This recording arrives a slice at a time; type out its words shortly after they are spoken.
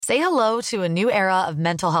Say hello to a new era of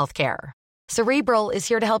mental health care. Cerebral is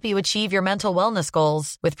here to help you achieve your mental wellness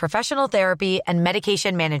goals with professional therapy and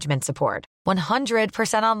medication management support.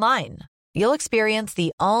 100% online. You'll experience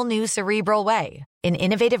the all-new Cerebral Way, an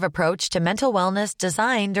innovative approach to mental wellness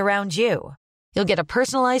designed around you. You'll get a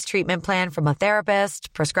personalized treatment plan from a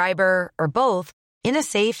therapist, prescriber, or both in a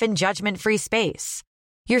safe and judgment-free space.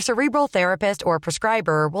 Your Cerebral therapist or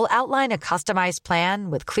prescriber will outline a customized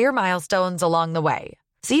plan with clear milestones along the way,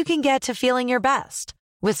 so you can get to feeling your best.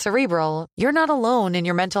 With Cerebral, you're not alone in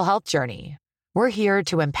your mental health journey. We're here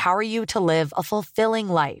to empower you to live a fulfilling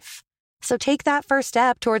life. So take that first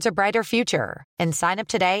step towards a brighter future and sign up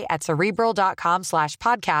today at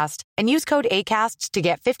Cerebral.com/podcast and use code ACAST to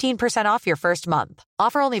get 15% off your first month.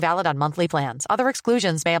 Offer only valid on monthly plans. Other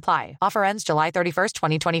exclusions may apply. Offer ends July 31st,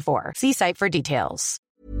 2024. See site for details.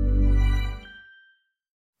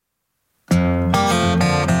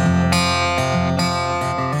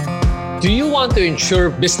 Do you want to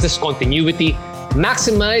ensure business continuity,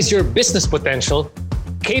 maximize your business potential,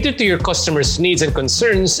 cater to your customers' needs and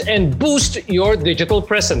concerns, and boost your digital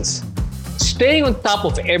presence? Staying on top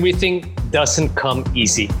of everything doesn't come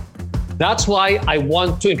easy. That's why I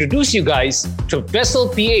want to introduce you guys to Vessel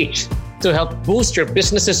PH to help boost your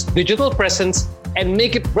business's digital presence and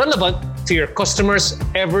make it relevant to your customers'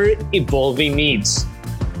 ever-evolving needs.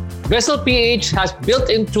 Vessel PH has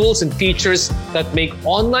built-in tools and features that make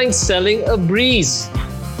online selling a breeze.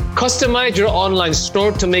 Customize your online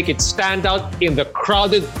store to make it stand out in the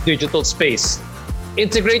crowded digital space.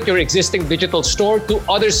 Integrate your existing digital store to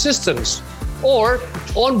other systems, or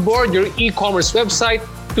onboard your e-commerce website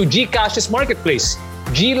to Gcash's marketplace,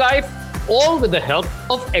 GLife, all with the help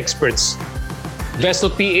of experts. Vessel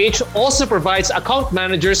PH also provides account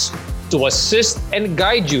managers to assist and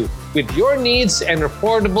guide you with your needs and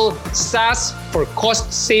affordable SaaS for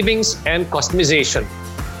cost savings and customization.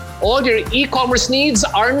 All your e-commerce needs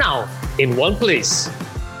are now in one place.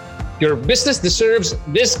 Your business deserves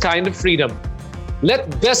this kind of freedom. Let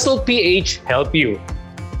Vessel PH help you.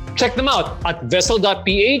 Check them out at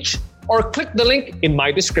vessel.ph or click the link in my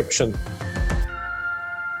description.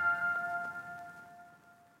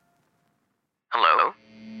 Hello?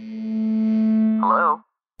 Hello?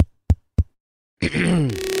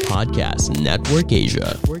 Podcast Network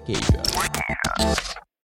Asia.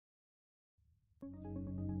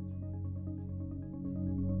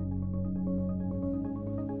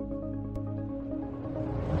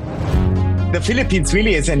 The Philippines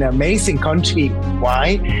really is an amazing country.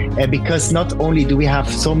 Why? Because not only do we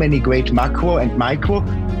have so many great macro and micro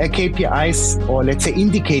KPIs, or let's say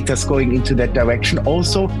indicators going into that direction,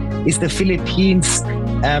 also is the Philippines,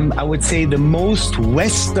 I would say, the most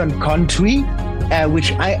Western country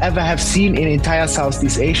which I ever have seen in entire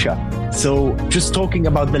Southeast Asia. So just talking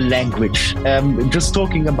about the language, just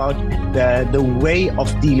talking about the way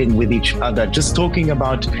of dealing with each other, just talking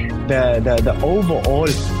about the overall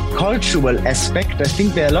cultural aspect, I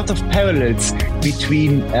think there are a lot of parallels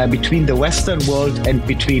between the Western world and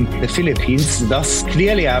between the Philippines. Thus,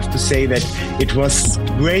 clearly, I have to say that it was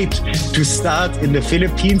great to start in the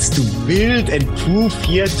Philippines, to build and prove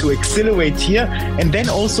here, to accelerate here, and then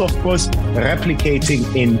also, of course, replicating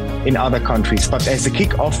in other countries. But as a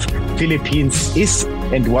kick-off, Philippines is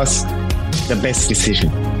and was the best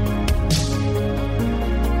decision.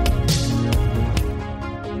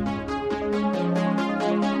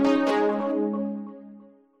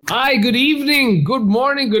 Hi, good evening, good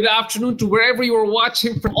morning, good afternoon to wherever you are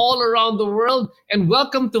watching from all around the world. And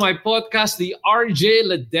welcome to my podcast, the RJ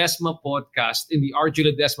Ledesma Podcast. In the RJ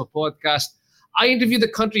Ledesma Podcast, I interview the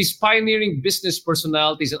country's pioneering business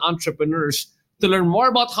personalities and entrepreneurs to learn more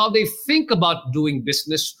about how they think about doing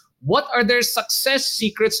business, what are their success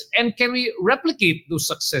secrets, and can we replicate those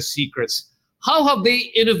success secrets? How have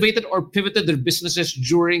they innovated or pivoted their businesses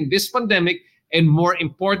during this pandemic? And more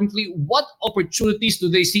importantly, what opportunities do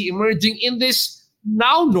they see emerging in this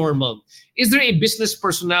now normal? Is there a business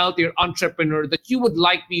personality or entrepreneur that you would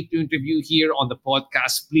like me to interview here on the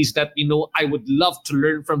podcast? Please let me know. I would love to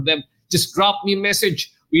learn from them. Just drop me a message.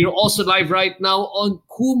 We are also live right now on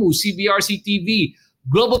Kumu, CBRC TV,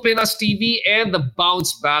 Global Pinas TV, and the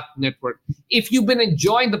Bounce Back Network. If you've been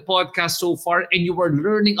enjoying the podcast so far and you are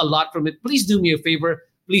learning a lot from it, please do me a favor.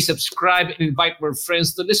 Please subscribe and invite more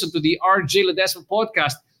friends to listen to the RJ Ledesma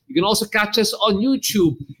Podcast. You can also catch us on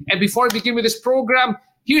YouTube. And before we begin with this program,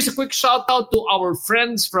 here's a quick shout out to our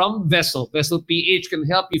friends from Vessel. Vessel PH can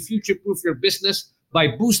help you future-proof your business by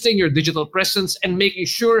boosting your digital presence and making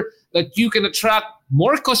sure that you can attract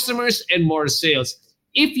more customers and more sales.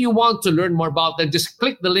 If you want to learn more about that, just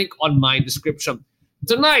click the link on my description.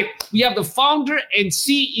 Tonight, we have the founder and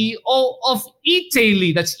CEO of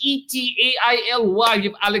Etaily. That's Etaily.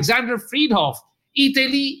 You have Alexander Friedhoff.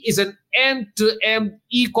 Etaily is an end-to-end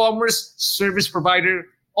e-commerce service provider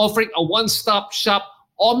offering a one-stop shop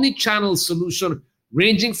omni-channel solution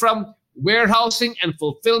ranging from warehousing and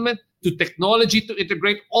fulfillment to technology to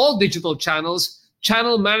integrate all digital channels,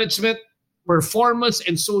 channel management, performance,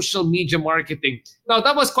 and social media marketing. Now,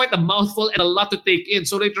 that was quite a mouthful and a lot to take in.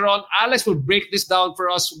 So later on, Alex will break this down for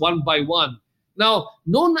us one by one. Now,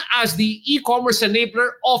 known as the e-commerce enabler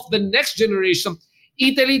of the next generation,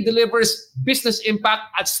 Etaily delivers business impact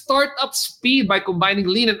at startup speed by combining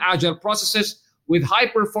lean and agile processes with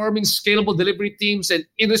high-performing scalable delivery teams and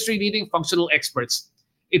industry-leading functional experts.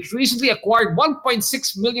 It recently acquired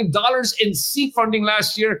 $1.6 million in seed funding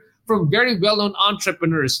last year from very well-known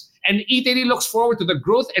entrepreneurs. And Etaily looks forward to the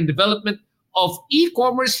growth and development of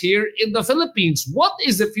e-commerce here in the Philippines. What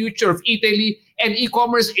is the future of Etaily and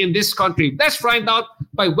e-commerce in this country? Let's find out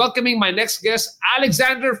by welcoming my next guest,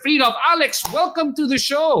 Alexander Friedhoff. Alex, welcome to the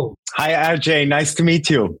show. Hi, RJ. Nice to meet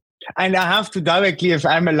you. And I have to directly, if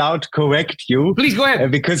I'm allowed, correct you. Please go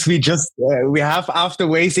ahead. Because we have, after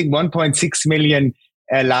raising 1.6 million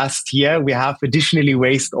last year, we have additionally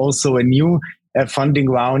raised also a new funding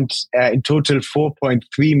round, in total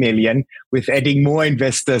 4.3 million, with adding more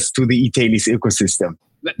investors to the Etaily's ecosystem.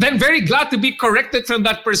 Then very glad to be corrected from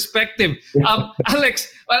that perspective.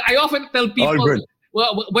 Alex, I often tell people,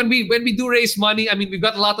 well, when we do raise money, I mean, we've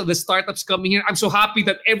got a lot of the startups coming here. I'm so happy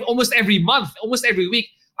that almost every month, almost every week,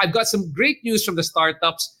 I've got some great news from the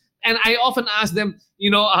startups. And I often ask them,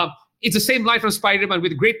 it's the same line from Spider-Man,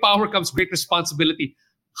 with great power comes great responsibility.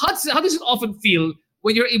 How does it often feel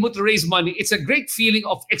when you're able to raise money? It's a great feeling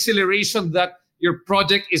of exhilaration that your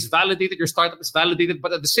project is validated, your startup is validated,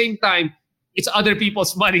 but at the same time, it's other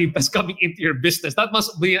people's money that's coming into your business. That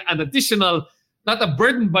must be an additional, not a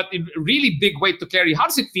burden, but a really big weight to carry. How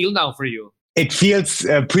does it feel now for you? It feels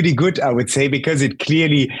pretty good, I would say, because it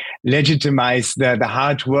clearly legitimizes the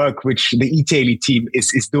hard work which the Etaily team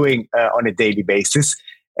is doing on a daily basis.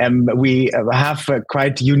 We have a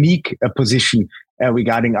quite unique position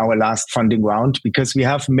regarding our last funding round, because we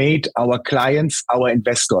have made our clients our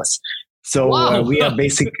investors. So wow. We are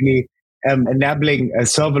basically enabling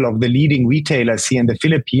several of the leading retailers here in the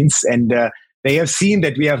Philippines, and they have seen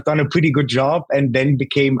that we have done a pretty good job, and then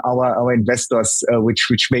became our investors,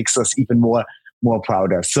 which makes us even more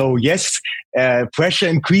prouder. So yes, pressure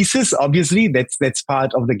increases. Obviously, that's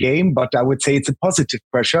part of the game, but I would say it's a positive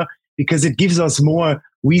pressure, because it gives us more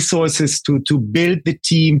resources to build the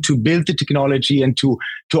team, to build the technology, and to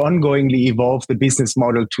ongoingly evolve the business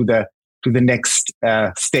model to the next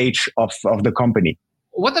stage of the company.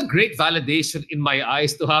 What a great validation in my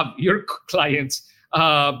eyes to have your clients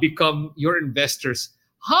become your investors.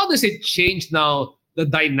 How does it change now the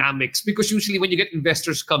dynamics? Because usually when you get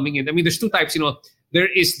investors coming in, I mean, there's two types. There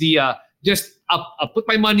is the just I'll put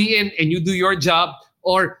my money in and you do your job,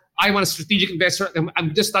 or I want a strategic investor.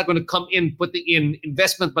 I'm just not going to come in putting in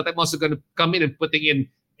investment, but I'm also going to come in and putting in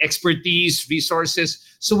expertise, resources.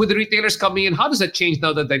 So with the retailers coming in, how does that change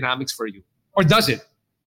now the dynamics for you? Or does it?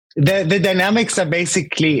 The dynamics are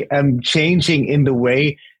basically changing in the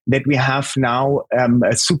way that we have now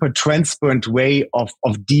a super transparent way of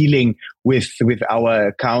dealing with our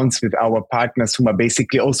accounts, with our partners who are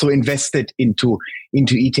basically also invested into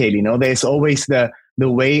Etaily. There's always the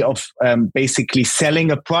way of basically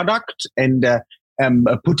selling a product and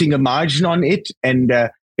putting a margin on it, and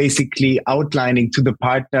basically outlining to the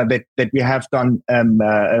partner that we have done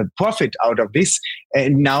a profit out of this.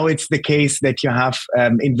 And now it's the case that you have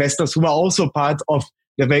investors who are also part of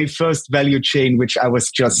the very first value chain, which I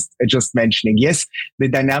was just mentioning. Yes, the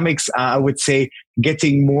dynamics are, I would say,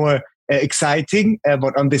 getting more exciting,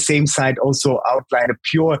 but on the same side also outline a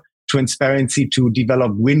pure transparency to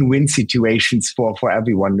develop win-win situations for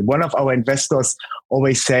everyone. One of our investors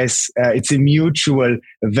always says it's a mutual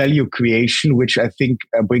value creation, which I think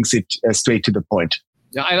brings it straight to the point.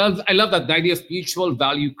 Yeah, I love that idea of mutual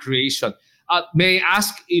value creation. May I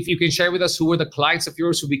ask if you can share with us who were the clients of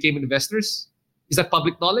yours who became investors? Is that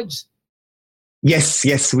public knowledge?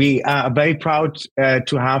 Yes. We are very proud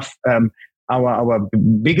to have our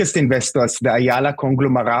biggest investors, the Ayala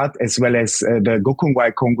conglomerate, as well as the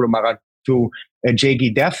Gokongwei conglomerate to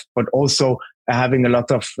JD Dev, but also having a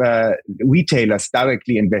lot of retailers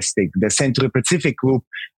directly investing. The Central Pacific Group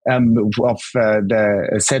of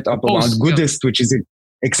the setup around Goodest, which is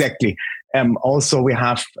exactly. Also, we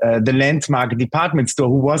have the Landmark department store,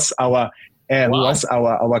 who was our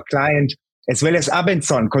client, as well as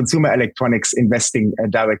Abenson Consumer Electronics investing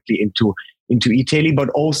directly into Etaily, but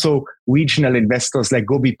also regional investors like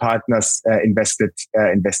Gobi Partners invested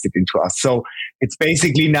into us. So it's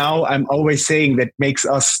basically now, I'm always saying, that makes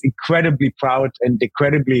us incredibly proud and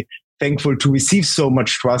incredibly thankful to receive so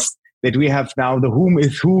much trust, that we have now the whom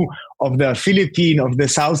is who of the of the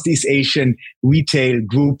Southeast Asian retail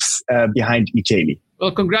groups behind Etaily.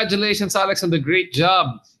 Well, congratulations, Alex, on the great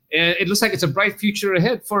job. And it looks like it's a bright future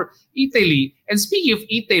ahead for Etaily. And speaking of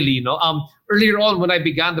Etaily, earlier on when I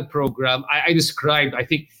began the program, I described, I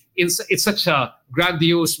think, in such a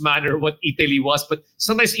grandiose manner what Etaily was. But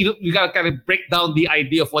sometimes you got to kind of break down the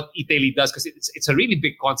idea of what Etaily does, because it's a really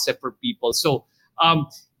big concept for people. So,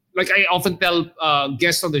 like I often tell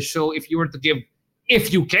guests on the show, if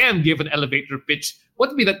you can give an elevator pitch, what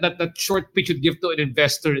would be that short pitch you'd give to an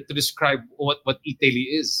investor to describe what Etaily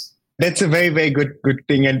is? That's a very, very good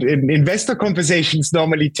thing. And investor conversations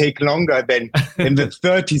normally take longer than the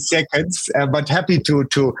 30 seconds, but happy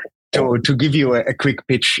to give you a quick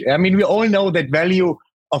pitch. I mean, we all know that value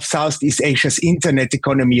of Southeast Asia's internet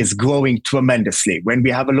economy is growing tremendously. When we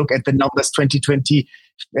have a look at the numbers 2020,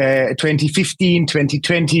 2015,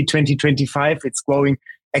 2020, 2025, it's growing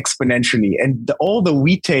exponentially. And all the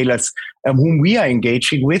retailers whom we are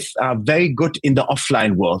engaging with are very good in the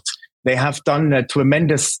offline world. They have done a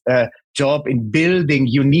tremendous job in building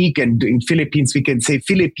unique, and in Philippines we can say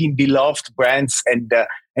Philippine beloved brands and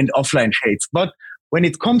offline shades. But when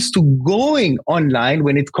it comes to going online,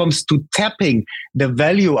 when it comes to tapping the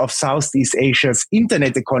value of Southeast Asia's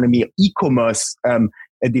internet economy, e-commerce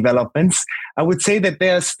developments, I would say that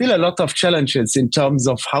there are still a lot of challenges in terms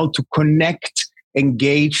of how to connect,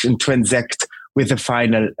 engage, and transact with the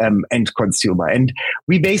final end consumer. And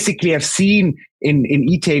we basically have seen in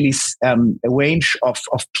Etaily's a range of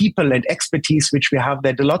people and expertise which we have,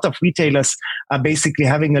 that a lot of retailers are basically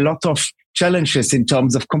having a lot of challenges in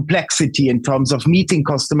terms of complexity, in terms of meeting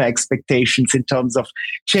customer expectations, in terms of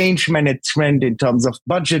change management, in terms of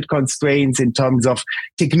budget constraints, in terms of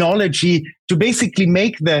technology, to basically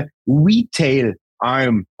make the retail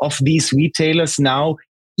arm of these retailers now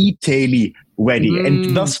Etaily ready.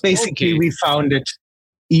 And thus basically we founded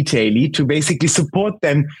Etaily to basically support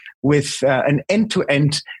them with an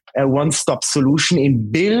end-to-end one-stop solution in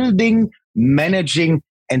building, managing,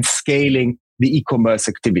 and scaling the e-commerce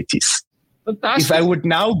activities. Fantastic. If I would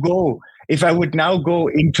now go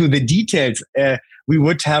into the details, we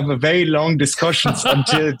would have a very long discussions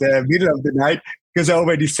until the middle of the night, because I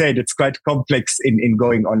already said it's quite complex in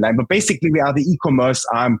going online. But basically, we are the e-commerce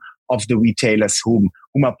arm of the retailers whom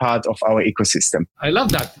are part of our ecosystem. I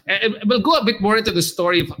love that. And we'll go a bit more into the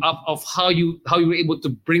story of how you were able to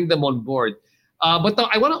bring them on board. But now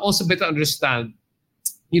I want to also better understand,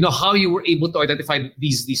 how you were able to identify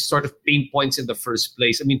these sort of pain points in the first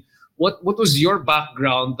place. I mean, what was your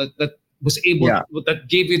background that was able that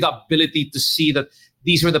gave you the ability to see that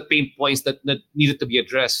these were the pain points that needed to be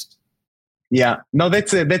addressed? Yeah, no,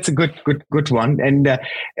 that's a good one. And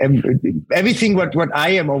everything what I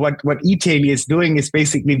am or what Etaily is doing is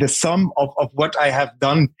basically the sum of what I have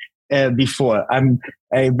done before. I'm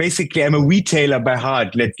a retailer by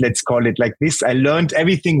heart. Let's call it like this. I learned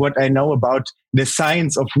everything what I know about the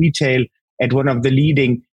science of retail at one of the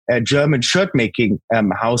leading German shirt making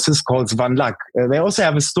houses called Van Lack. They also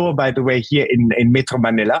have a store, by the way, here in Metro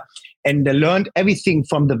Manila. And I learned everything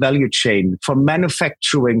from the value chain, from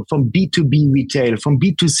manufacturing, from B2B retail, from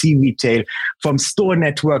B2C retail, from store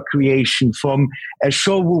network creation, from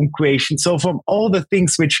showroom creation. So from all the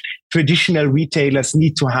things which traditional retailers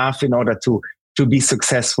need to have in order to be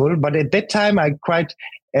successful. But at that time, I quite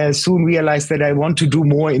soon realized that I want to do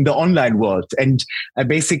more in the online world. And I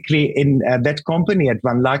basically, in that company at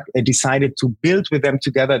Van Lack, I decided to build with them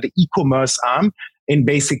together the e-commerce arm in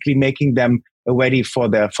basically making them ready for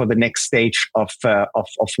the next stage of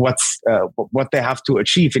what they have to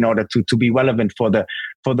achieve in order to be relevant for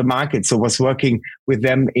the market. So was working with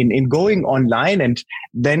them in going online, and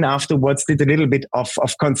then afterwards did a little bit of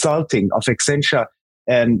consulting, of Accenture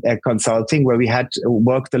consulting, where we had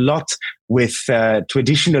worked a lot with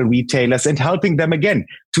traditional retailers and helping them again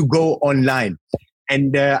to go online.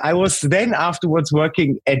 And I was then afterwards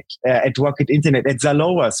working at Rocket Internet, at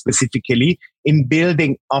Zalora specifically, in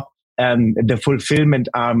building up the fulfillment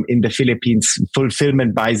arm in the Philippines,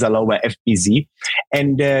 Fulfillment by Zalora, FBZ.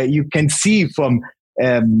 And you can see from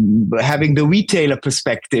having the retailer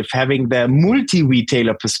perspective, having the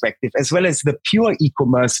multi-retailer perspective, as well as the pure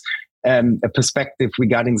e-commerce perspective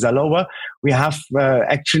regarding Zalora, we have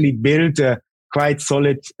actually built a quite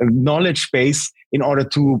solid knowledge base in order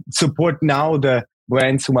to support now the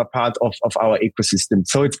brands who are part of our ecosystem.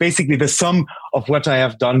 So it's basically the sum of what I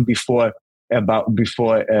have done before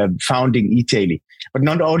before founding Etaily. But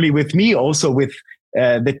not only with me, also with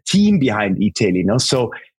the team behind Etaily.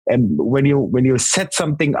 So when you set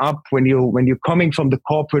something up, when you're coming from the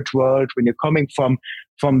corporate world, when you're coming from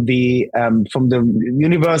the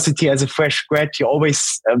university as a fresh grad, you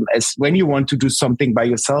always, as when you want to do something by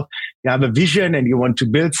yourself, you have a vision and you want to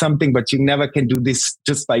build something, but you never can do this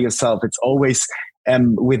just by yourself. It's always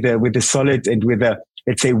with a solid and with a,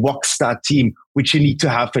 let's say, rock star team, which you need to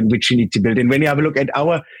have and which you need to build. And when you have a look at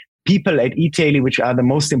our people at Etaily, which are the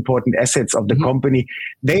most important assets of the company,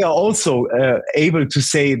 they are also able to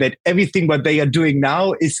say that everything what they are doing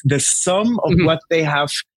now is the sum of what they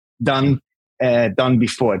have done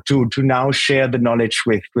before, to now share the knowledge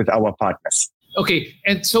with our partners. Okay,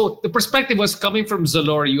 and so the perspective was coming from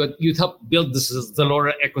Zalora. You'd helped build this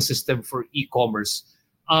Zalora ecosystem for e-commerce.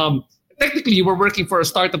 Technically, you were working for a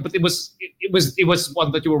startup, but it was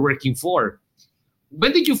one that you were working for.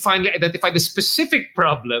 When did you finally identify the specific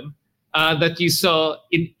problem that you saw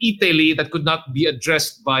in Etaily that could not be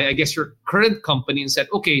addressed by, I guess, your current company, and said,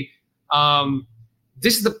 okay,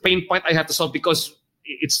 this is the pain point I have to solve because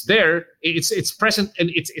it's there, it's present, and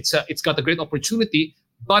it's got a great opportunity,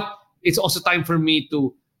 but it's also time for me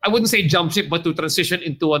to, I wouldn't say jump ship, but to transition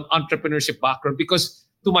into an entrepreneurship background, because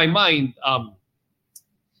to my mind,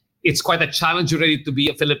 it's quite a challenge already to be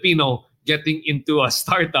a Filipino getting into a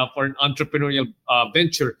startup or an entrepreneurial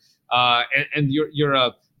venture, and you're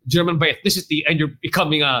a German by ethnicity, and you're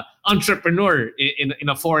becoming an entrepreneur in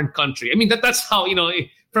a foreign country. I mean, that's how,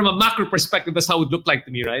 from a macro perspective, that's how it would look like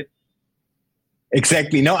to me, right?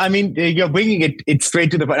 Exactly. No, I mean, you're bringing it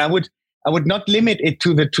straight to the point. I would not limit it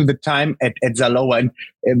to the time at Zalora,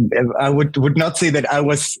 and I would not say that I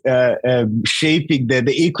was shaping the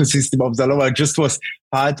ecosystem of Zalora. I just was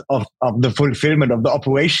part of the fulfillment of the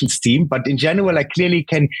operations team. But in general, I clearly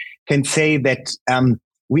can say that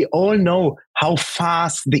we all know how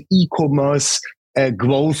fast the e-commerce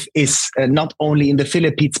growth is, not only in the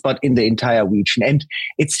Philippines but in the entire region, and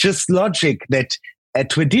it's just logic that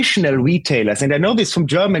traditional retailers, and I know this from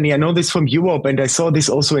Germany, I know this from Europe, and I saw this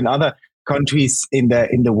also in other countries in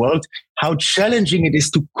the world, how challenging it is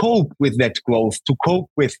to cope with that growth, to cope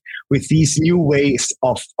with these new ways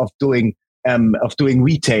of doing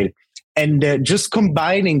retail, and just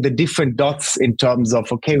combining the different dots in terms of,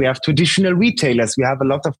 okay, we have traditional retailers, we have a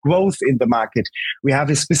lot of growth in the market, we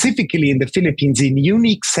have specifically in the Philippines a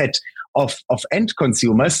unique set of end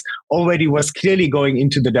consumers, already was clearly going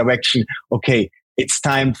into the direction, okay, it's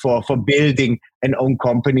time for building an own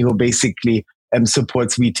company who basically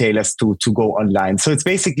supports retailers to go online. So it's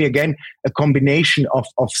basically, again, a combination of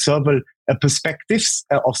several perspectives,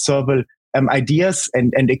 of several ideas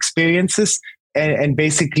and experiences, and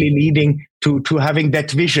basically leading to having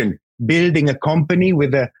that vision, building a company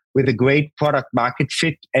with a great product market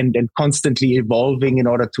fit and constantly evolving in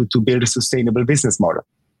order to build a sustainable business model.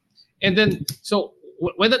 And then, so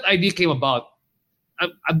when that idea came about,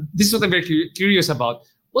 this is what I'm very curious about.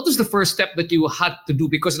 What was the first step that you had to do?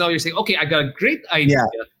 Because now you're saying, okay, I got a great idea,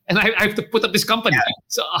 and I have to put up this company. Yeah.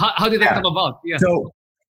 So how did that come about? Yeah. So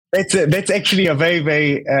that's actually a very,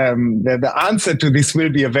 very, the answer to this will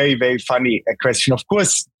be a very, very funny question. Of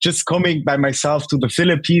course, just coming by myself to the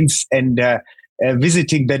Philippines and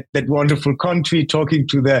visiting that wonderful country, talking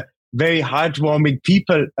to the very heartwarming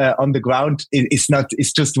people on the ground is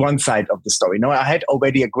just one side of the story. No, I had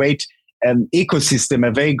already a great ecosystem,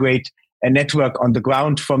 a very great network on the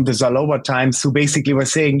ground from the Zalora times, who basically were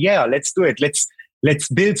saying, yeah, let's do it. Let's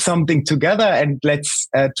build something together, and let's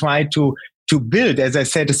try to build, as I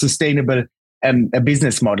said, a sustainable a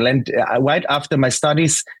business model. And right after my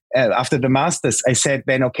studies, after the master's, I said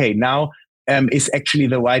then, okay, now is actually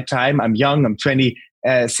the right time. I'm young, I'm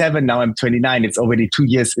 27, now I'm 29. It's already 2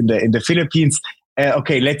 years in the Philippines.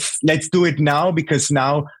 Okay, let's do it now, because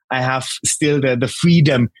now I have still the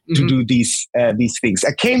freedom to do these things.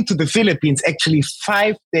 I came to the Philippines actually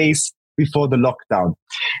 5 days before the lockdown,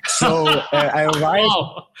 so I arrived.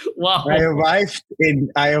 Wow.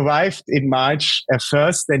 I arrived in March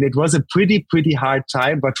 1st, and it was a pretty hard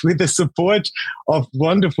time. But with the support of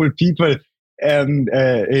wonderful people,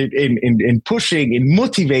 in pushing, in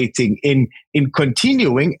motivating, in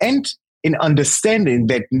continuing, and in understanding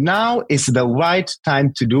that now is the right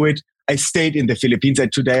time to do it, I stayed in the Philippines,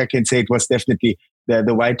 and today I can say it was definitely the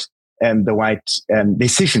right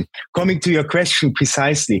decision. Coming to your question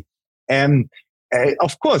precisely,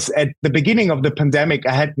 of course, at the beginning of the pandemic,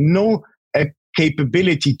 I had no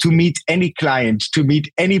capability to meet any client, to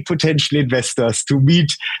meet any potential investors, to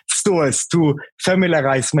meet stores, to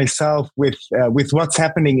familiarize myself with what's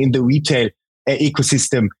happening in the retail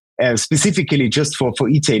ecosystem specifically just for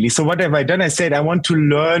Etaily. So what have I done? I said, I want to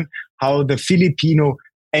learn how the Filipino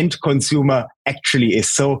end consumer actually is.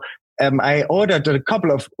 So I ordered a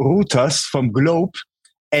couple of routers from Globe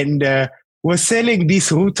and was selling these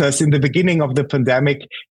routers in the beginning of the pandemic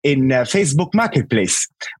in Facebook Marketplace.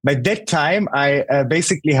 By that time, I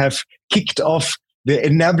basically have kicked off the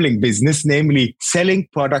enabling business, namely selling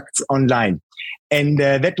products online. And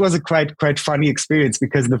that was a quite funny experience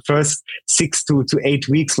because the first 6 to 8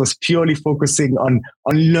 weeks was purely focusing on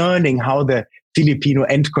learning how the Filipino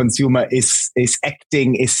end consumer is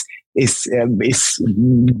acting, is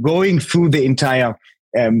going through the entire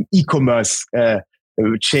e-commerce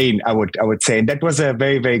chain, I would say. And that was a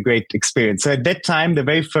very, very great experience. So at that time, the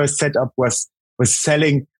very first setup was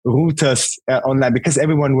selling routers online because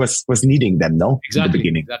everyone was needing them, no? Exactly, in the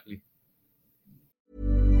beginning. Exactly.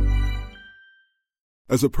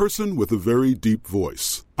 As a person with a very deep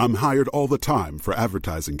voice, I'm hired all the time for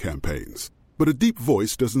advertising campaigns. But a deep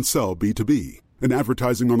voice doesn't sell B2B, and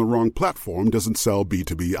advertising on the wrong platform doesn't sell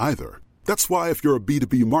B2B either. That's why if you're a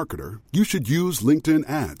B2B marketer, you should use LinkedIn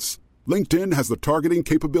ads. LinkedIn has the targeting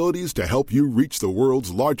capabilities to help you reach the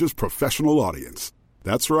world's largest professional audience.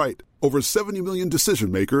 That's right, over 70 million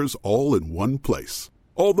decision makers all in one place.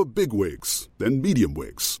 All the big wigs, then medium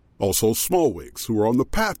wigs, also small wigs who are on the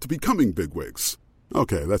path to becoming big wigs.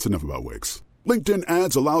 Okay, that's enough about wigs. LinkedIn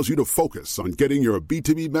ads allows you to focus on getting your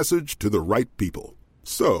B2B message to the right people.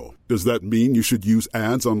 So, does that mean you should use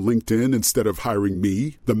ads on LinkedIn instead of hiring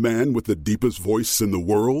me, the man with the deepest voice in the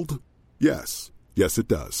world? Yes. Yes, it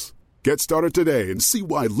does. Get started today and see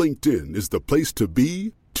why LinkedIn is the place to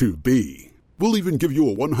be to be. We'll even give you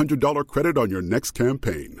a $100 credit on your next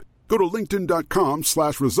campaign. Go to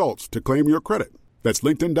linkedin.com/results to claim your credit. That's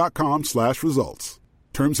linkedin.com/results.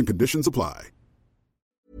 Terms and conditions apply.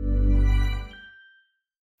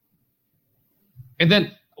 And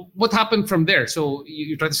then what happened from there? So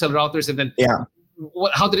you tried to sell routers, and then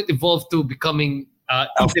how did it evolve to becoming Etaily?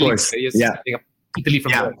 Of course, Etaily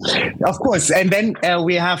from there. Of course. And then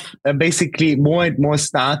we have basically more and more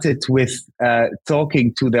started with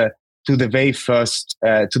talking to the very first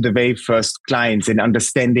clients and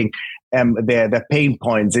understanding their pain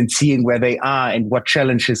points and seeing where they are and what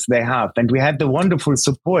challenges they have. And we had the wonderful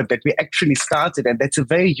support that we actually started, and that's a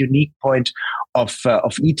very unique point of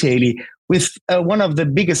Etaily, with one of the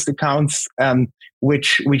biggest accounts,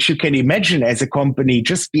 which you can imagine as a company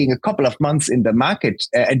just being a couple of months in the market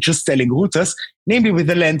and just selling routers, namely with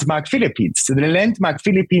the Landmark Philippines. So the Landmark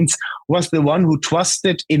Philippines was the one who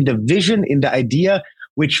trusted in the vision, in the idea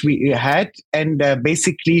which we had, and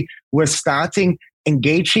basically were starting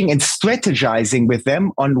engaging and strategizing with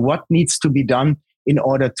them on what needs to be done in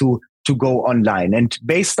order to go online. And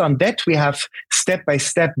based on that, we have step by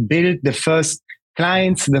step built the first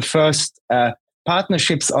clients, the first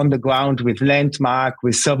partnerships on the ground with Landmark,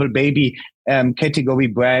 with several baby category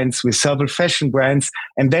brands, with several fashion brands,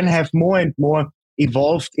 and then have more and more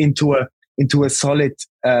evolved into a solid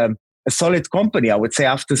company. I would say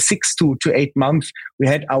after 6 to 8 months, we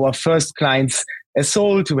had our first clients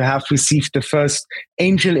sold. We have received the first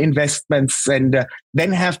angel investments, and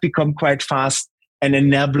then have become quite fast an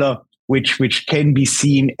enabler, which can be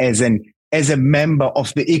seen as a member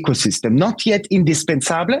of the ecosystem. Not yet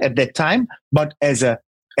indispensable at that time, but as a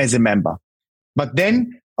member. But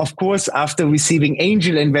then, of course, after receiving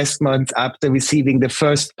angel investments, after receiving the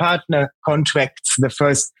first partner contracts, the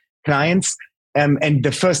first clients, and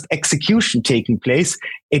the first execution taking place,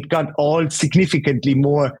 it got all significantly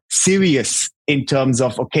more serious in terms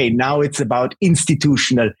of, okay, now it's about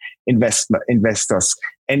institutional investors.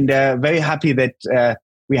 And very happy that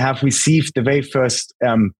we have received the very first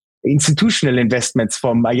institutional investments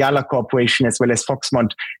from Ayala Corporation, as well as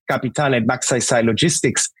Foxmont Capital and Magsaysay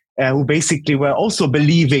Logistics, who basically were also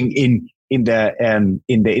believing in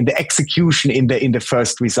the execution, in the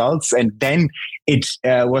first results. And then it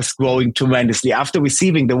was growing tremendously. After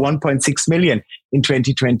receiving the 1.6 million in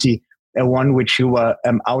 2021, which you were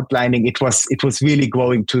outlining, it was really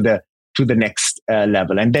growing to the next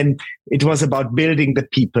level. And then it was about building the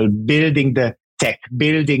people, building the tech,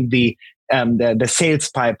 building the sales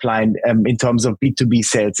pipeline in terms of B2B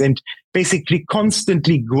sales, and basically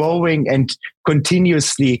constantly growing and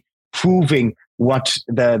continuously proving what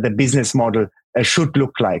the business model should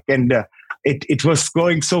look like. And it was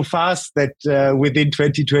going so fast that within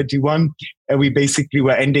 2021, we basically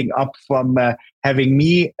were ending up from having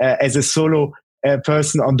me as a solo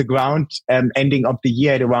person on the ground, ending up the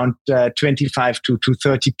year at around 25 to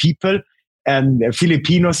 30 people.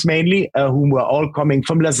 Filipinos mainly, who were all coming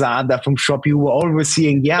from Lazada, from Shopee, who were always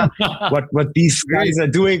seeing, what these guys are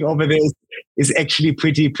doing over there is actually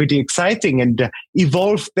pretty exciting, and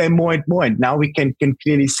evolved them more and more. And now we can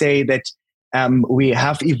clearly say that we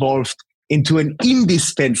have evolved into an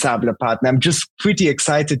indispensable partner. I'm just pretty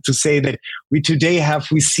excited to say that we today have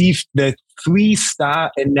received the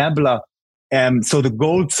 3-star enabler, so the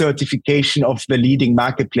gold certification of the leading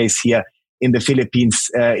marketplace here in the Philippines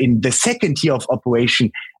in the second year of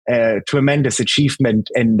operation. Tremendous achievement.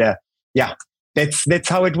 And that's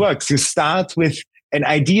how it works. You start with an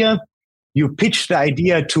idea, you pitch the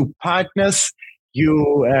idea to partners,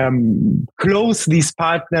 you close these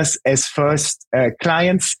partners as first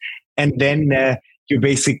clients, and then you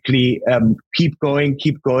basically keep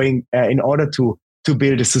going in order to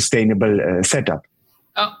build a sustainable setup.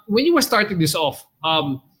 When you were starting this off,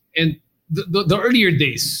 and the earlier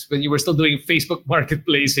days when you were still doing Facebook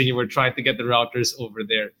Marketplace and you were trying to get the routers over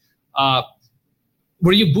there,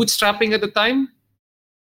 were you bootstrapping at the time?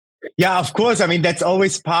 Yeah, of course. I mean, that's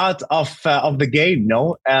always part of the game.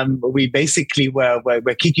 No, we basically were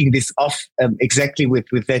kicking this off exactly with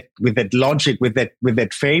that logic, with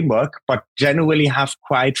that framework, but generally have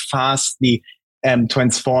quite fastly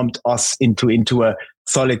transformed us into a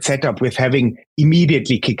solid setup, with having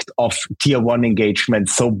immediately kicked off tier 1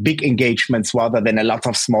 engagements, so big engagements rather than a lot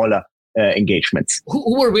of smaller engagements.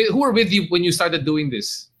 Who were with you when you started doing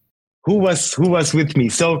this? Who was with me?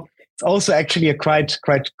 So it's also actually a quite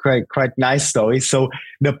nice story. So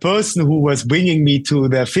the person who was bringing me to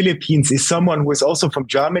the Philippines is someone who is also from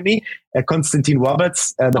Germany, Konstantin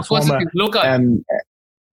Roberts, the former local.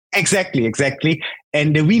 Exactly.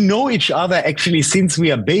 And we know each other actually since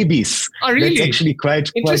we are babies. Oh, really? That's actually quite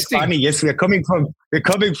funny. Yes, we're coming from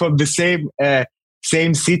the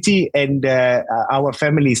same city, and our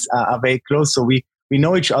families are very close. So we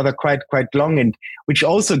know each other quite long, and which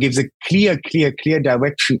also gives a clear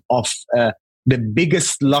direction of the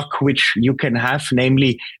biggest luck which you can have,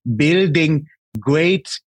 namely building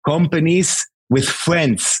great companies with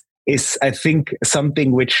friends is, I think,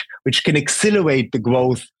 something which can accelerate the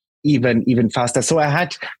growth even faster. So I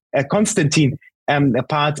had Konstantin, a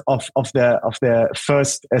part of the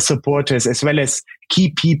first supporters, as well as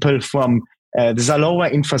key people from the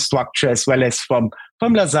Zalora infrastructure, as well as from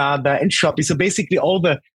Lazada and Shopee. So basically all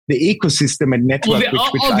the ecosystem and network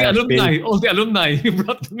all the alumni, you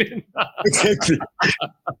brought them in. Exactly.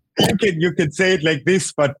 You can say it like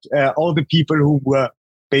this, but all the people who were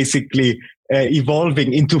basically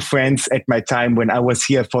evolving into friends at my time when I was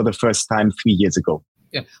here for the first time 3 years ago.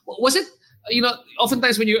 Yeah. Was it,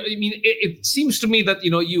 oftentimes when it seems to me that,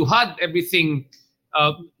 you had everything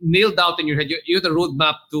nailed out in your head. You had a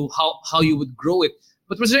roadmap to how you would grow it.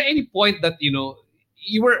 But was there any point that,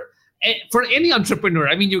 you were, for any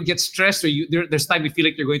entrepreneur, you get stressed, or there's time you feel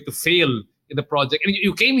like you're going to fail in the project. And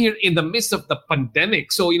you came here in the midst of the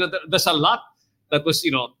pandemic. So, there's a lot that was,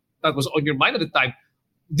 that was on your mind at the time.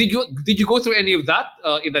 Did you go through any of that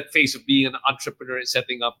in that phase of being an entrepreneur and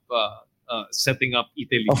setting up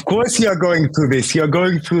Etaily? Of course, you're going through this. You're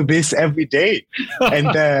going through this every day, and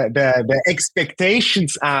the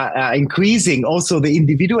expectations are increasing. Also, the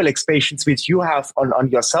individual expectations which you have on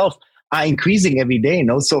yourself are increasing every day.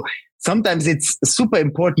 So sometimes it's super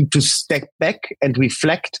important to step back and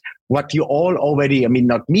reflect what you all already,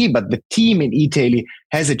 not me, but the team in Etaily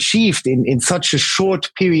has achieved in such a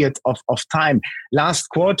short period of time. Last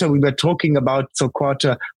quarter, we were talking about, so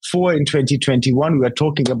quarter 4 in 2021, we were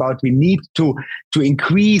talking about we need to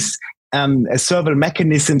increase server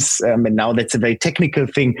mechanisms, and now that's a very technical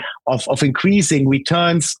thing of increasing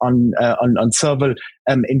returns on server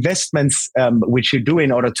investments, which you do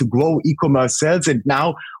in order to grow e-commerce sales. And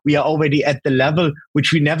now we are already at the level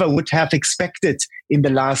which we never would have expected in the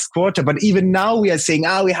last quarter. But even now we are saying,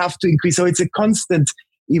 we have to increase. So it's a constant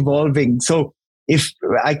evolving. So if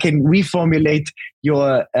I can reformulate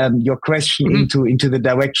your question into the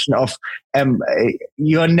direction of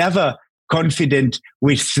you're never confident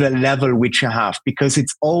with the level which you have, because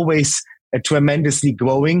it's always tremendously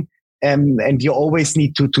growing, and you always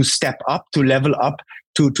need to step up, to level up,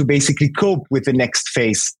 to basically cope with the next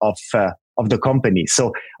phase of the company.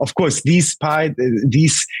 So of course these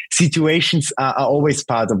situations are always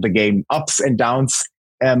part of the game. Ups and downs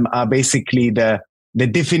are basically the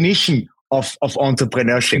definition of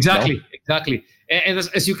entrepreneurship. Exactly. And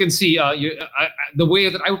as you can see, the way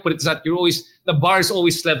that I would put it is that the bar is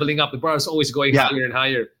always leveling up. The bar is always going higher and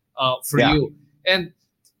higher for you. And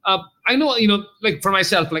I know, like for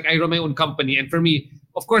myself, like I run my own company, and for me,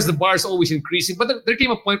 of course, the bar is always increasing. But there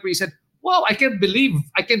came a point where you said, "Wow, I can't believe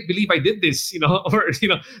I did this," or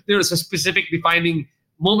there was a specific defining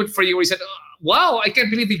moment for you where you said, oh, wow, I can't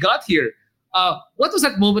believe we got here? What was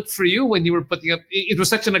that moment for you when you were putting up, it was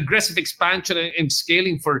such an aggressive expansion and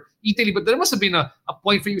scaling for Etaily, but there must have been a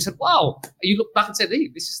point for you said, wow, you look back and said, hey,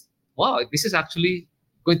 this is actually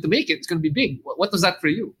going to make it. It's going to be big. What was that for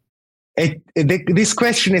you? This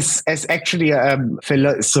question is actually a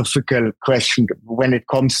philosophical question when it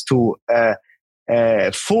comes to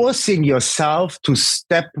forcing yourself to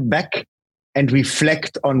step back and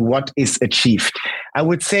reflect on what is achieved. I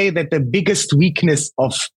would say that the biggest weakness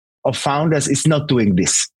of founders is not doing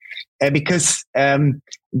this, because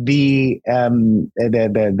the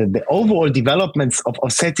overall developments of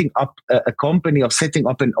setting up a company, of setting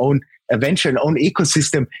up an own venture, an own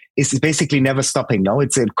ecosystem is basically never stopping. No,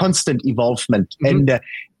 it's a constant evolvement. Mm-hmm.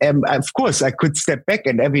 And of course, I could step back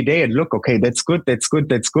and every day and look, okay, that's good,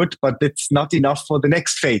 but it's not enough for the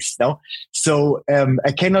next phase. No, so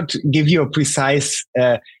I cannot give you a precise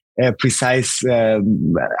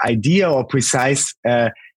idea or precise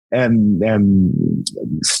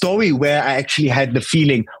story where I actually had the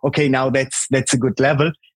feeling, okay, now that's a good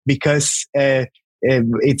level, because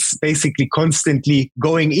it's basically constantly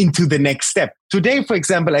going into the next step. Today, for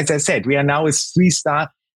example, as I said, we are now a 3-star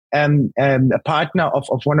a partner of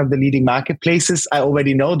one of the leading marketplaces. I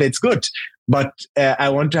already know that's good, but I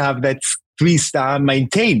want to have that 3-star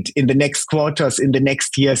maintained in the next quarters, in the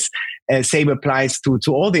next years. Same applies to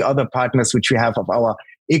all the other partners which we have of our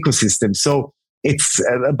ecosystem. So it's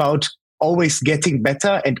about always getting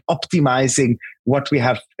better and optimizing what we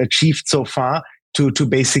have achieved so far to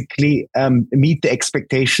basically meet the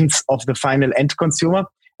expectations of the final end consumer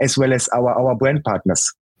as well as our brand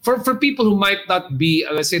partners. For people who might not be,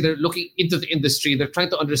 let's say they're looking into the industry, they're trying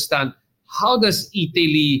to understand how does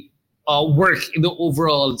Etaily work in the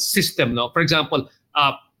overall system now? For example,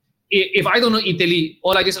 if I don't know Etaily,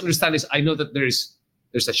 all I just understand is I know that there's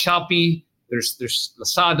a Shopee, there's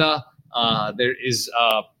Lazada, there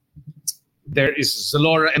is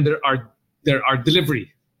Zalora, and there are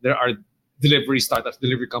delivery startups,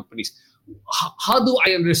 delivery companies. How do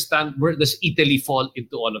I understand where does Etaily fall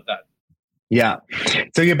into all of that? Yeah,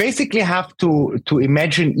 so you basically have to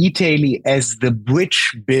imagine Etaily as the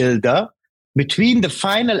bridge builder between the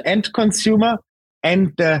final end consumer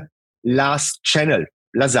and the last channel,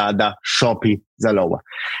 Lazada, Shopee, Zalora.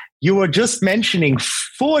 You were just mentioning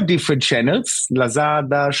 4 different channels,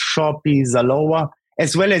 Lazada, Shopee, Zalora,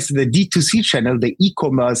 as well as the D2C channel, the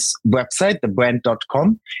e-commerce website, the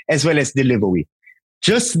brand.com, as well as delivery.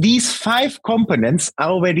 Just these 5 components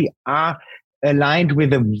already are aligned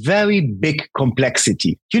with a very big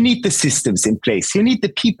complexity. You need the systems in place. You need the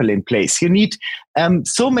people in place. You need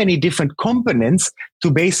so many different components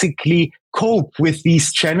to basically cope with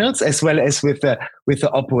these channels as well as with the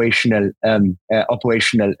operational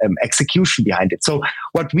execution behind it. So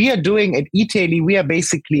what we are doing at Etaily, we are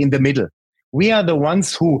basically in the middle. We are the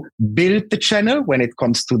ones who build the channel when it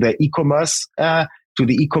comes to the e-commerce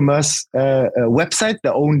website,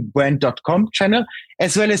 the own brand.com channel,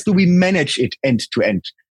 as well as do we manage it end to end.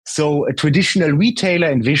 So a traditional retailer,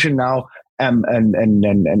 envision now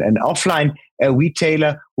an offline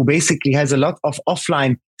retailer who basically has a lot of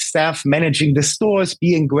offline staff managing the stores,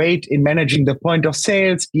 being great in managing the point of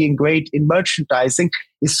sales, being great in merchandising,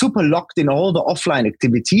 is super locked in all the offline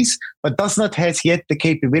activities, but does not have yet the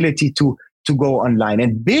capability to go online.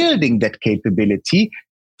 And building that capability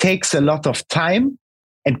takes a lot of time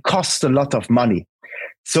and costs a lot of money.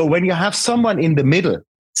 So when you have someone in the middle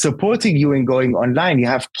supporting you in going online, you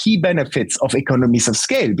have key benefits of economies of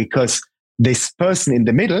scale, because this person in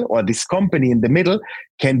the middle or this company in the middle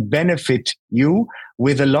can benefit you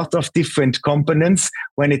with a lot of different components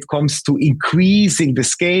when it comes to increasing the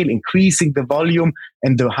scale, increasing the volume,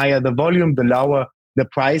 and the higher the volume, the lower the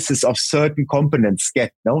prices of certain components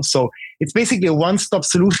get. No? So it's basically a one-stop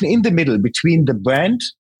solution in the middle between the brand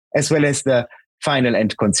as well as the final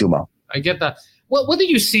end consumer. I get that. What do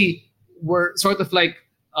you see were sort of like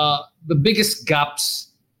the biggest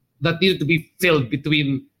gaps that needed to be filled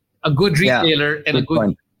between a good retailer and a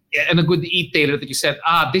good e-tailer that you said,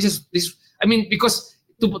 this is. I mean, because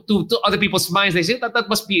to other people's minds, they say that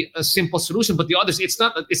must be a simple solution, but the others, it's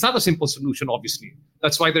not a simple solution, obviously.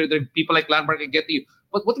 That's why there are people like Landmark that get to you.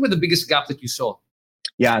 But what were the biggest gaps that you saw?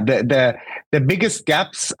 Yeah, the biggest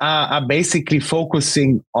gaps are basically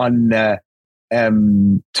focusing on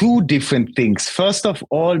 2 different things. First of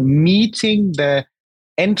all, meeting the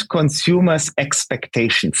end consumer's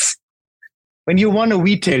expectations. When you run a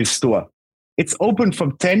retail store, it's open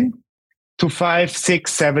from 10 to 5,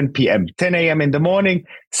 6, 7 p.m. 10 a.m. in the morning,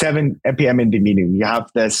 7 p.m. in the evening. You have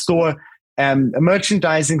the store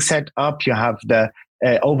merchandising set up. You have the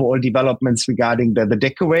overall developments regarding the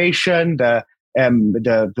decoration, the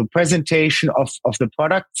the presentation of the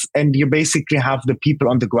products, and you basically have the people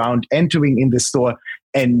on the ground entering in the store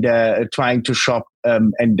and trying to shop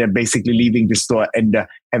and basically leaving the store and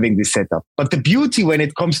having this setup. But the beauty when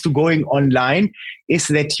it comes to going online is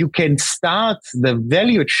that you can start the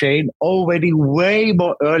value chain already way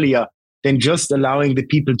more earlier than just allowing the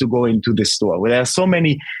people to go into the store. Where there are so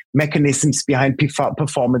many mechanisms behind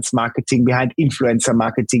performance marketing, behind influencer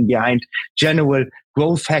marketing, behind general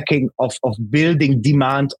growth hacking of building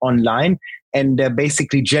demand online and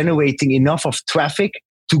basically generating enough of traffic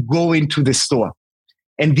to go into the store.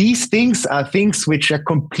 And these things are things which are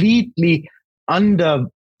completely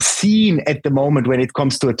underseen at the moment when it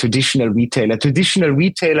comes to a traditional retailer. A traditional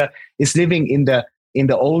retailer is living in the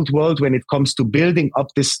old world when it comes to building up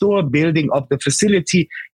the store, building up the facility,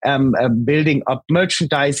 building up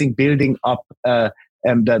merchandising, building up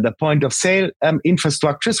the point of sale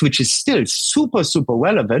infrastructures, which is still super, super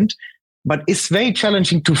relevant, but it's very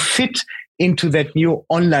challenging to fit into that new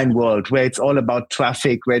online world where it's all about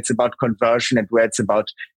traffic, where it's about conversion, and where it's about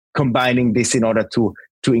combining this in order to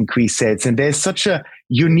increase sales. And there's such a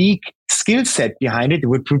unique skill set behind it,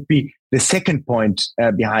 which would be the second point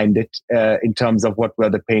behind it in terms of what were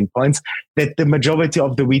the pain points that the majority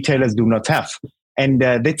of the retailers do not have. And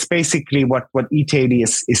that's basically what Etaily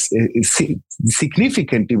is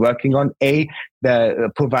significantly working on.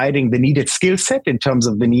 Providing the needed skill set in terms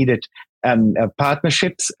of the needed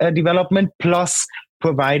partnerships development, plus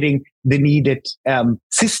providing the needed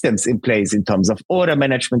systems in place in terms of order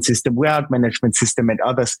management system, warehouse management system, and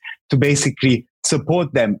others to basically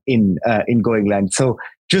support them in going land. So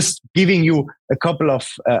just giving you a couple of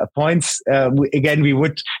points. Again, we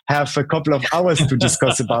would have a couple of hours to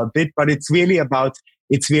discuss about it, but it's really about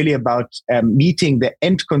meeting the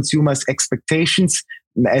end consumer's expectations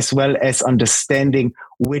as well as understanding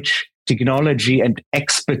which technology and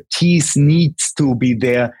expertise needs to be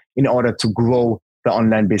there in order to grow the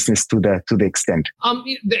online business to the extent.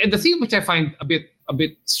 The thing which I find a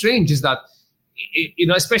bit strange is that,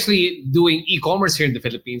 especially doing e-commerce here in the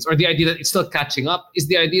Philippines, or the idea that it's still catching up, is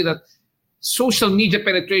the idea that social media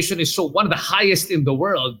penetration is one of the highest in the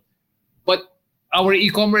world, but our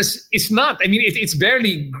e-commerce is not. I mean, it's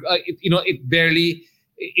barely,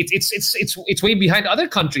 it's way behind other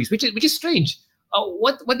countries, which is strange.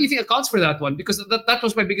 What do you think accounts for that one? Because that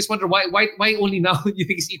was my biggest wonder. Why only now do you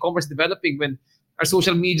think is e-commerce developing when our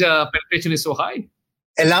social media penetration is so high?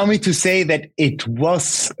 Allow me to say that it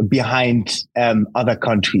was behind other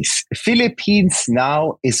countries. Philippines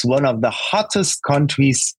now is one of the hottest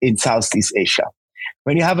countries in Southeast Asia.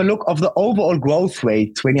 When you have a look of the overall growth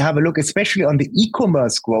rate, when you have a look especially on the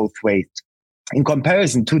e-commerce growth rate, in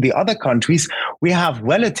comparison to the other countries, we have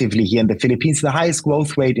relatively here in the Philippines the highest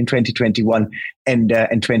growth rate in 2021 and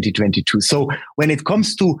 2022. So when it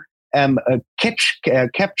comes to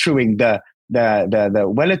capturing the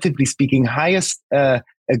relatively speaking highest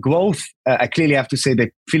growth, I clearly have to say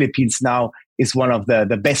that Philippines now is one of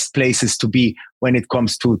the best places to be when it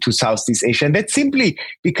comes to Southeast Asia. And that's simply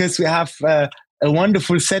because we have a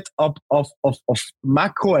wonderful set of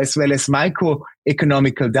macro as well as micro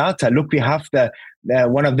economical data. Look, we have the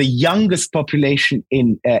one of the youngest population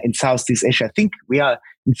in Southeast Asia. I think we are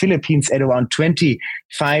in Philippines at around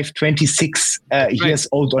 25, 26 years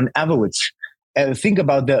old on average. Think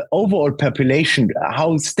about the overall population,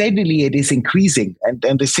 how steadily it is increasing, and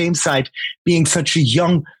on the same side being such a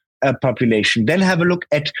young population. Then have a look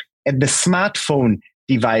at the smartphone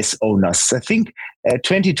device owners. I think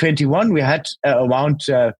 2021 we had around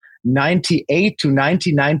 98 to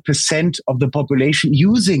 99% of the population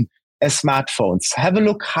using smartphones. Have a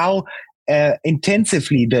look how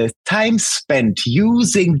intensively the time spent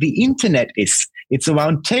using the internet is. It's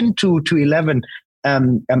around 10 to 11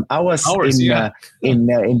 hours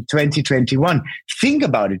in 2021. Think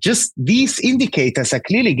about it. Just these indicators are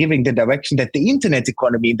clearly giving the direction that the internet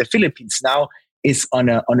economy in the Philippines now is on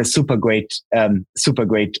a super great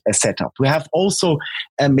setup. We have also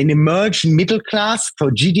an emerging middle class. So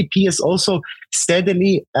GDP is also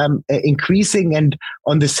steadily increasing, and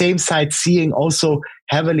on the same side, seeing also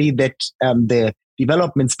heavily that the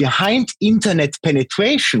developments behind internet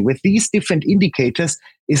penetration with these different indicators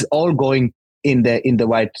is all going in the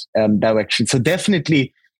right direction. So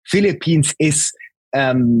definitely, Philippines is,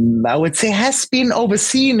 I would say, has been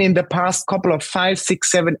overseen in the past couple of 5,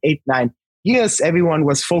 6, 7, 8, 9 years. Everyone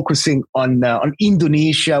was focusing on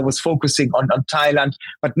Indonesia, was focusing on Thailand,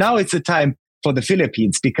 but now it's a time for the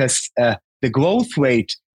Philippines because the growth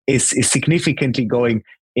rate is significantly going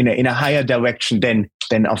in a higher direction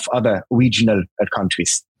than of other regional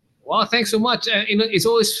countries. Wow, thanks so much. It's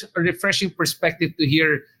always a refreshing perspective to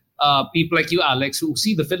hear people like you, Alex, who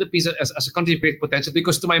see the Philippines as a country of great potential.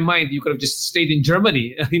 Because to my mind, you could have just stayed in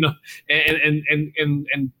Germany,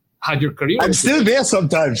 and had your career. I'm still there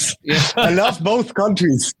sometimes. Yeah. I love both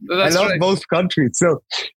countries. Both countries. So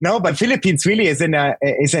no, but Philippines really is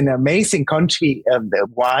an amazing country.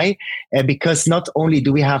 Why? Because not only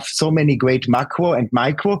do we have so many great macro and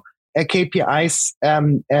micro KPIs,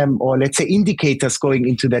 or let's say indicators going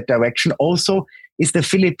into that direction. Also, is the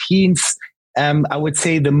Philippines, I would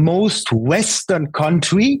say, the most Western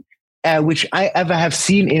country which I ever have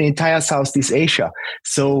seen in entire Southeast Asia.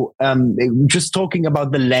 So just talking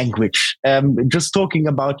about the language, just talking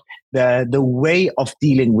about the way of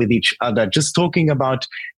dealing with each other, just talking about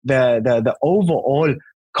the overall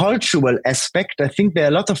cultural aspect, I think there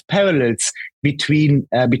are a lot of parallels between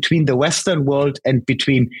the Western world and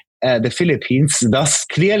between the Philippines. Thus,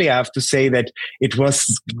 clearly, I have to say that it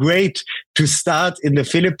was great to start in the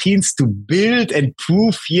Philippines, to build and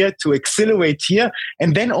prove here, to accelerate here,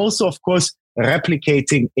 and then also, of course,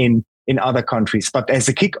 replicating in other countries. But as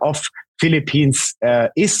a kick-off, Philippines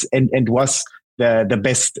is and was the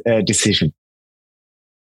best decision.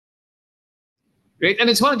 Great. And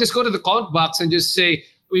I just want to just go to the comment box and just say,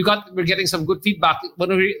 we're getting some good feedback.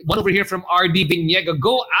 One over here from RD Viñega.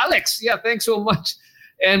 Go, Alex. Yeah, thanks so much.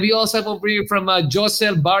 And we also have over here from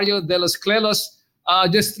Josel Barrio de los Clelos,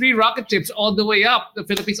 just 3 rocket ships all the way up, the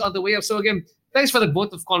Philippines all the way up. So again, thanks for the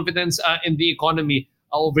vote of confidence in the economy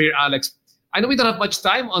over here, Alex. I know we don't have much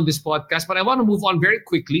time on this podcast, but I want to move on very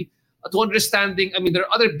quickly to understanding. I mean, there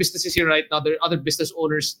are other businesses here right now. There are other business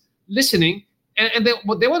owners listening, and they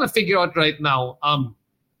want to figure out right now,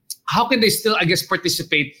 how can they still, I guess,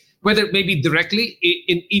 participate, whether maybe directly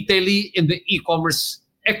in Etaily, in the e-commerce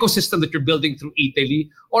ecosystem that you're building through Etaily,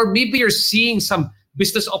 or maybe you're seeing some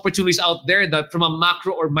business opportunities out there that from a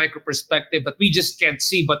macro or micro perspective that we just can't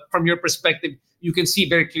see, but from your perspective, you can see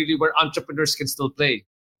very clearly where entrepreneurs can still play.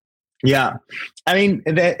 Yeah. I mean,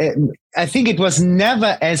 I think it was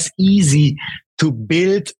never as easy to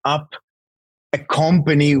build up a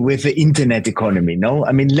company with the internet economy. No,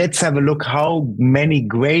 I mean, let's have a look how many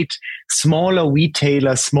great smaller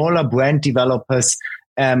retailers, smaller brand developers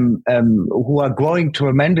who are growing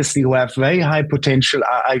tremendously, who have very high potential,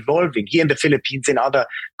 are evolving here in the Philippines, in other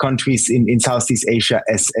countries in Southeast Asia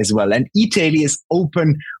as well. And Etaily is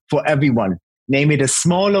open for everyone. Name it a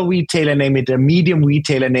smaller retailer, name it a medium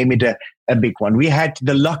retailer, name it a big one. We had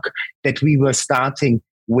the luck that we were starting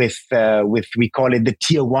with we call it the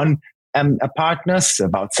tier 1 partners,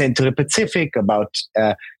 about Century Pacific, about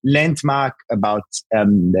Landmark, about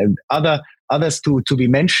others to be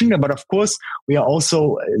mentioned. But of course, we are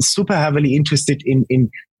also super heavily interested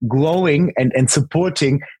in growing and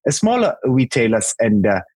supporting smaller retailers and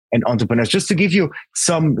entrepreneurs. Just to give you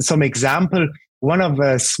some example, one of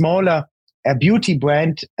a smaller beauty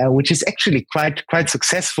brand, which is actually quite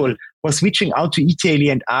successful, was reaching out to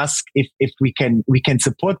Etaily and asked if we can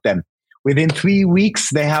support them. Within 3 weeks,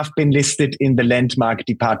 they have been listed in the Landmark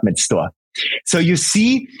department store. So you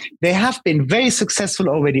see, they have been very successful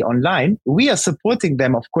already online. We are supporting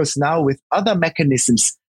them, of course, now with other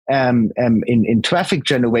mechanisms in traffic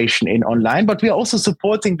generation in online, but we are also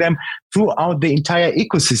supporting them throughout the entire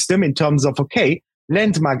ecosystem in terms of, okay,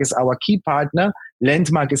 Landmark is our key partner.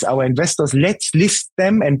 Landmark is our investors. Let's list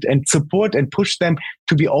them and support and push them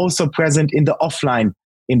to be also present in the offline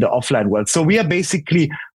world. So we are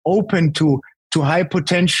basically open to high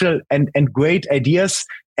potential and great ideas,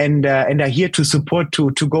 and are here to support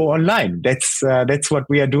to go online. That's what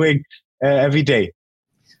we are doing every day.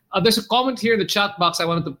 There's a comment here in the chat box. I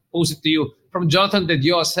wanted to post it to you from Jonathan De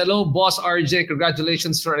Dios. Hello, boss RJ.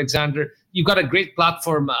 Congratulations for Alexander. You've got a great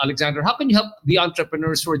platform, Alexander. How can you help the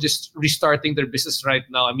entrepreneurs who are just restarting their business right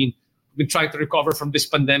now? I mean, we've been trying to recover from this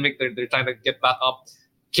pandemic. They're trying to get back up.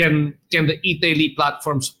 Can the Etaily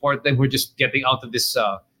platform support them? We're just getting out of this.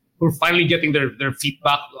 We're finally getting their feet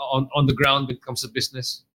back on the ground when it comes to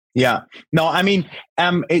business. Yeah, no, I mean,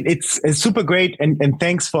 it's super great. And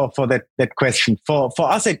thanks for that question. For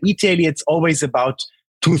us at Etaily, it's always about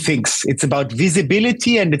 2 things. It's about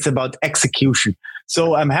visibility and it's about execution.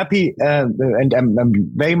 So I'm happy and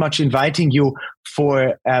I'm very much inviting you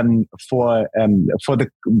for having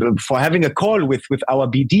a call with our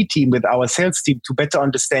BD team, with our sales team, to better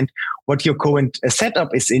understand what your current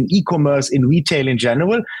setup is in e-commerce, in retail in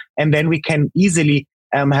general, and then we can easily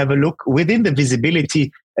have a look within the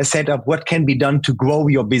visibility setup what can be done to grow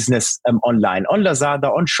your business online, on Lazada,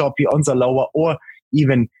 on Shopee, on Zalora, or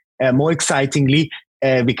even more excitingly,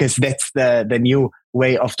 because that's the new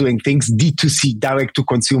way of doing things, D2C, direct to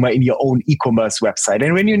consumer, in your own e-commerce website.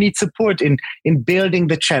 And when you need support in building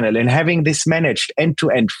the channel and having this managed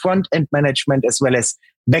end-to-end, front-end management as well as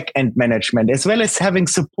back-end management, as well as having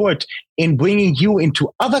support in bringing you into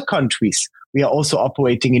other countries. We are also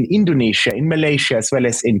operating in Indonesia, in Malaysia, as well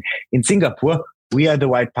as in Singapore. We are the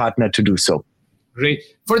right partner to do so. Great.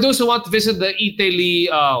 For those who want to visit the Etaily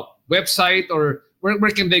website, or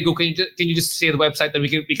where can they go? Can you just say the website, and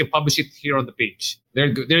we can publish it here on the page? There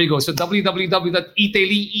you go. So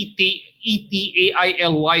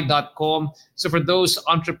www.etaily.com. So for those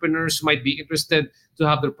entrepreneurs who might be interested to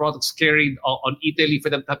have their products carried on Etaily, for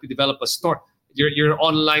them to help you develop a store, your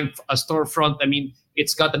online storefront. I mean,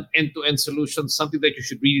 it's got an end-to-end solution, something that you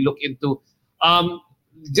should really look into.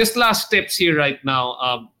 Just last tips here right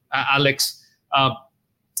now, Alex.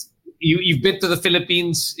 You've been to the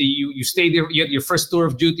Philippines. You stayed there. You had your first tour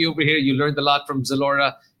of duty over here. You learned a lot from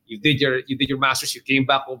Zalora. You did your masters. You came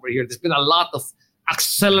back over here. There's been a lot of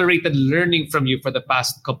accelerated learning from you for the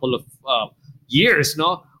past couple of years.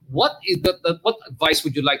 No, what advice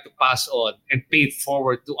would you like to pass on and pay it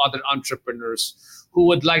forward to other entrepreneurs who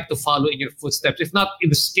would like to follow in your footsteps, if not in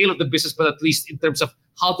the scale of the business, but at least in terms of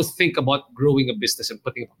how to think about growing a business and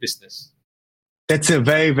putting up a business? That's a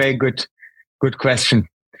very, very good question.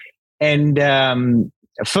 And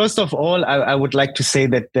first of all, I would like to say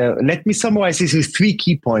that let me summarize this with 3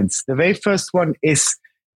 key points. The very first one is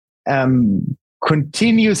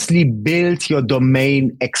continuously build your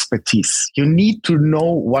domain expertise. You need to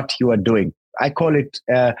know what you are doing. I call it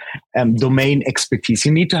domain expertise.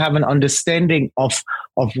 You need to have an understanding of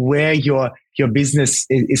where your business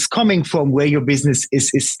is coming from, where your business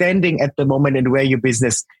is standing at the moment, and where your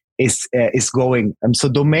business is going. So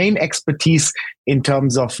domain expertise in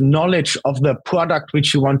terms of knowledge of the product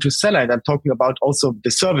which you want to sell. And I'm talking about also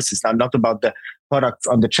the services now, not about the products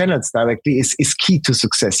on the channels directly, is key to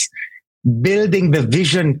success. Building the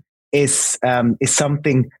vision is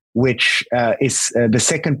something which is the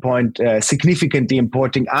second point, significantly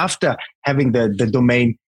important after having the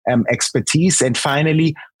domain expertise. And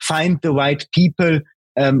finally, find the right people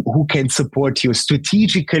who can support you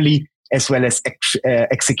strategically as well as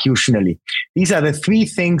executionally. These are the 3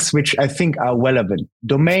 things which I think are relevant: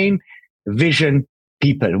 domain, vision,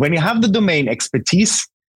 people. When you have the domain expertise,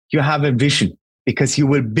 you have a vision, because you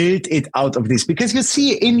will build it out of this. Because you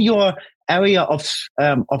see in your area of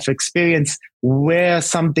experience where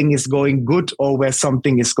something is going good or where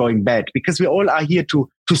something is going bad. Because we all are here to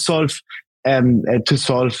solve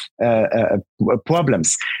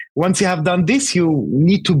problems. Once you have done this, you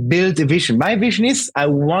need to build a vision. My vision is I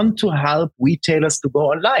want to help retailers to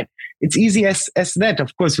go online. It's easy as that.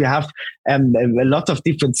 Of course, we have a lot of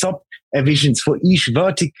different sub visions for each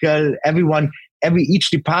vertical, each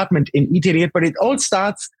department in Etaily, but it all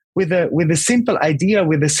starts with a simple idea,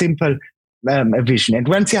 with a simple vision. And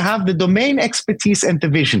once you have the domain expertise and the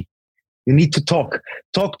vision, you need to talk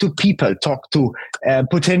to people, talk to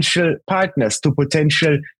potential partners, to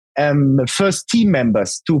potential first team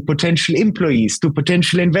members, to potential employees, to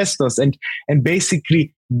potential investors, and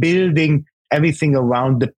basically building everything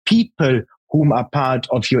around the people whom are part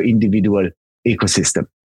of your individual ecosystem.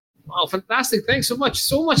 Wow, fantastic. Thanks so much.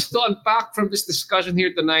 So much to unpack from this discussion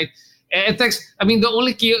here tonight. And thanks. I mean, the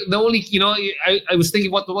only, I was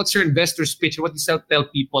thinking, what's your investor's pitch? What do you tell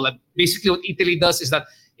people? And basically what Etaily does is that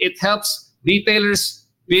it helps retailers,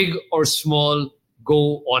 big or small,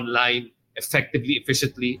 go online effectively,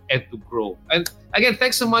 efficiently, and to grow. And again,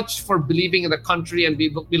 thanks so much for believing in the country, and we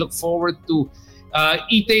look forward to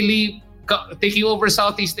Etaily taking over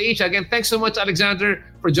Southeast Asia. Again, thanks so much, Alexander,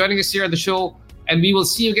 for joining us here on the show. And we will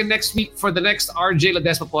see you again next week for the next RJ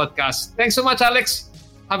Ledesma podcast. Thanks so much, Alex.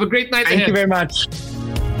 Have a great night ahead. Thank you very much.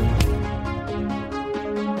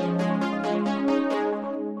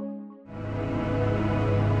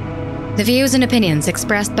 The views and opinions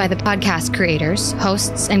expressed by the podcast creators,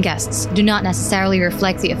 hosts, and guests do not necessarily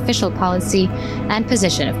reflect the official policy and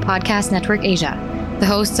position of Podcast Network Asia, the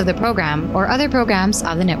hosts of the program, or other programs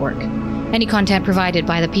of the network. Any content provided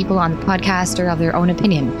by the people on the podcast are of their own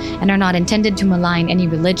opinion and are not intended to malign any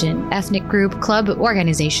religion, ethnic group, club,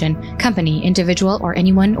 organization, company, individual, or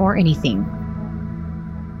anyone or anything.